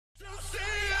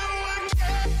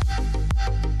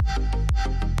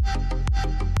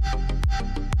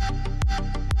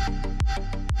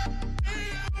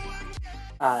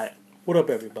Alright, what up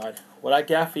everybody? What I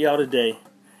got for y'all today,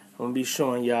 I'm going to be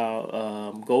showing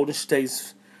y'all Golden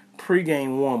State's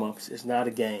pregame warm-ups. It's not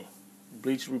a game.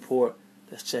 Bleacher Report,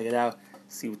 let's check it out,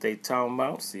 see what they talking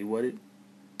about, see what it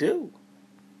do.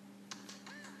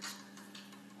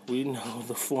 We know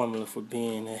the formula for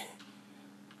being a...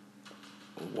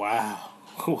 Wow.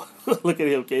 Look at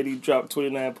him, KD dropped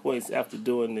 29 points after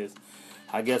doing this.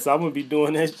 I guess I'm going to be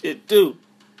doing that shit too.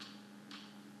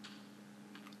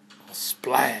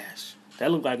 Splash.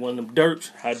 That looked like one of them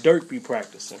how Dirk be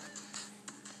practicing.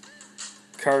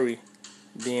 Curry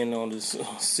being on this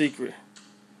secret.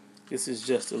 This is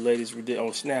just the latest on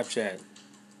Snapchat.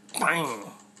 Bang!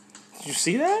 Did you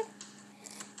see that?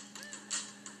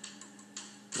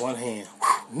 One hand.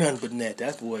 Whew, nothing but net.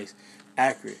 That boy's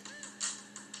accurate.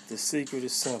 The secret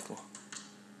is simple.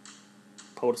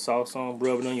 Pour the sauce on,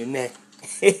 rub it on your neck.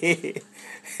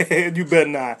 You better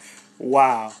not.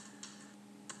 Wow.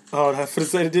 Oh, I was finna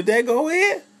say, did that go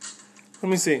in? Let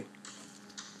me see.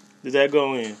 Did that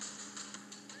go in?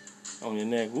 On your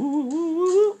neck. Woo, woo, woo,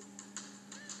 woo.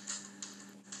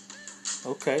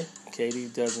 Okay.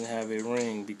 KD doesn't have a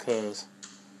ring because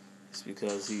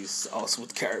he's also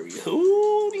with Curry.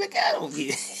 Ooh, look at him.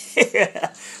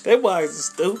 Yeah. Them boys are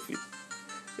stupid.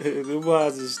 Them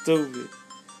boys are stupid.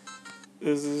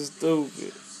 This is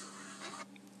stupid.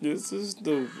 This is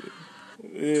stupid.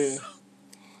 Yeah.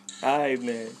 Alright,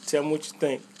 man. Tell me what you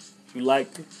think. If you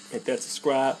liked it, hit that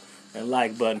subscribe and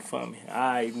like button for me.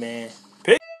 Alright, man.